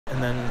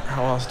And then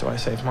how else do I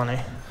save money?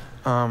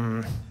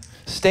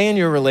 Stay in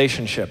your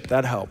relationship,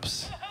 that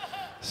helps.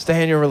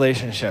 Stay in your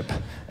relationship.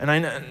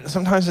 And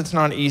sometimes it's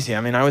not easy.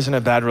 I mean, I was in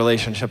a bad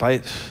relationship. I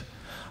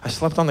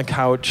slept on the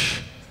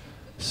couch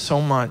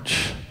so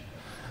much.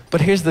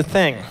 But here's the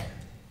thing.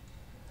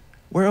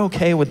 We're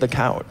okay with the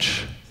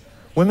couch.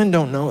 Women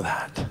don't know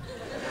that.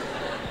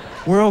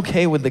 We're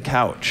okay with the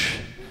couch.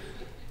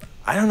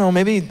 I don't know,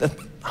 maybe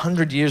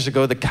 100 years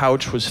ago, the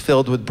couch was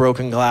filled with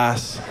broken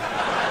glass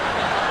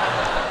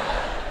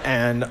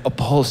and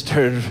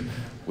upholstered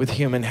with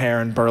human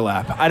hair and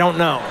burlap. I don't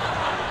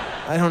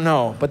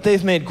know, but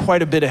they've made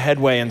quite a bit of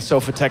headway in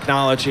sofa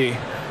technology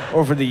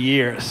over the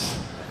years.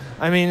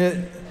 I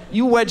mean,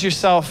 you wedge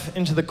yourself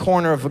into the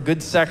corner of a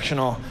good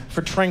sectional.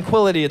 For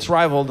tranquility, it's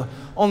rivaled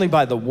only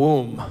by the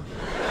womb.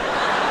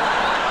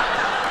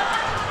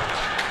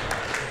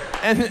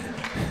 And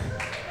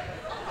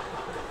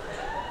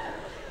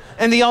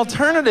the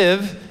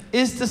alternative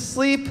is to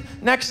sleep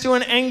next to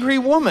an angry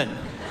woman.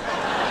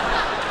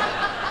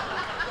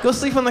 Go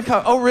sleep on the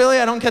couch. Oh, really?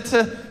 I don't get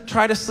to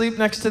try to sleep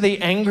next to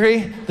the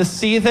angry, the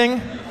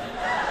seething?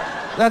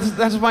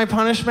 That's my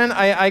punishment?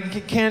 I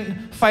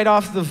can't fight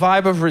off the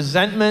vibe of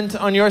resentment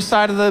on your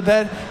side of the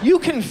bed? You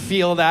can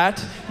feel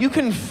that. You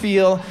can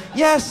feel,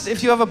 yes,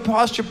 if you have a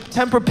posture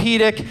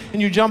Tempur-Pedic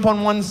and you jump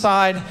on one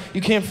side,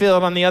 you can't feel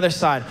it on the other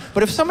side.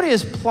 But if somebody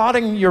is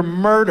plotting your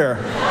murder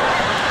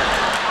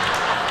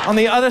on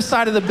the other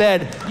side of the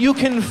bed, you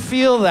can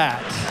feel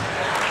that.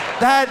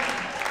 That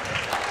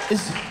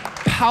is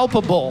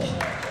palpable.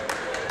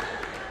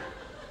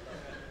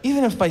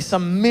 Even if by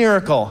some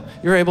miracle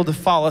you're able to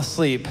fall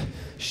asleep,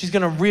 she's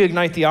gonna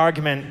reignite the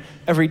argument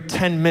every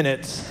 10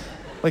 minutes,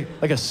 like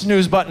a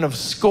snooze button of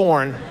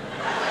scorn.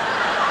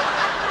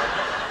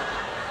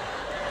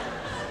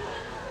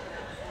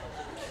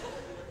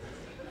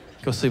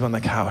 Go sleep on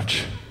the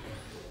couch.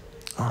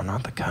 Oh,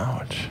 not the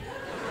couch.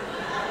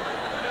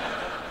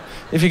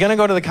 If you're gonna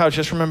go to the couch,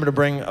 just remember to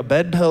bring a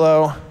bed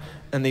pillow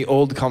and the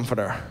old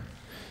comforter.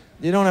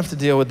 You don't have to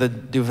deal with the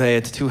duvet,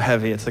 it's too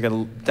heavy. It's like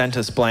a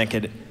dentist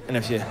blanket. And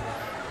if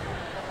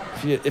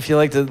you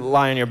like to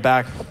lie on your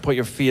back, put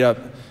your feet up,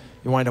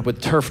 you wind up with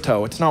turf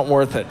toe. It's not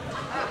worth it.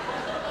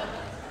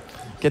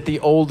 Get the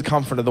old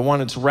comforter, the one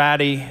that's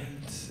ratty,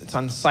 it's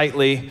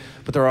unsightly,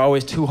 but there are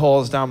always 2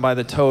 holes down by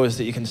the toes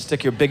that you can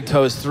stick your big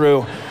toes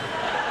through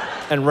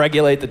and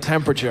regulate the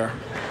temperature.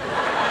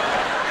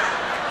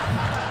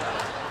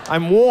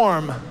 I'm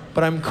warm,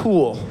 but I'm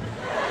cool.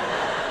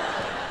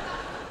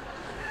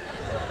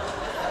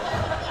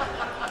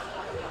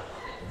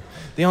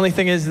 The only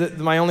thing is that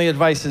my only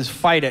advice is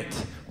fight it.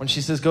 When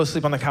she says go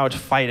sleep on the couch,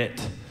 fight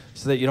it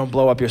so that you don't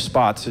blow up your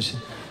spots.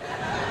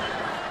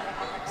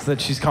 So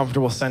that she's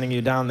comfortable sending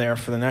you down there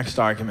for the next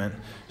argument.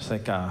 She's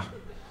like, why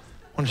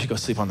don't you go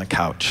sleep on the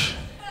couch?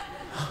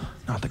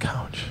 Not the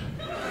couch.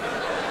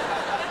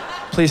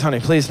 Please,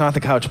 honey, please, not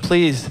the couch.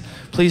 Please,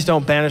 please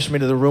don't banish me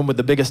to the room with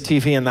the biggest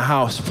TV in the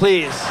house.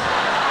 Please.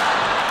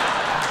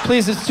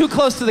 Please, it's too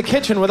close to the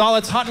kitchen with all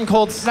its hot and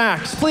cold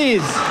snacks.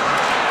 Please.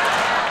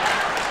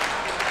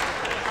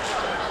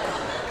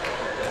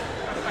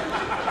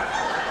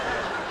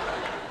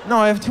 No,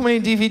 I have too many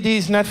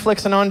DVDs,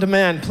 Netflix, and on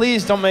demand.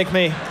 Please don't make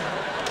me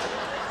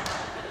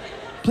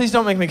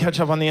catch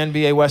up on the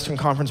NBA Western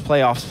Conference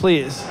playoffs,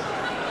 please.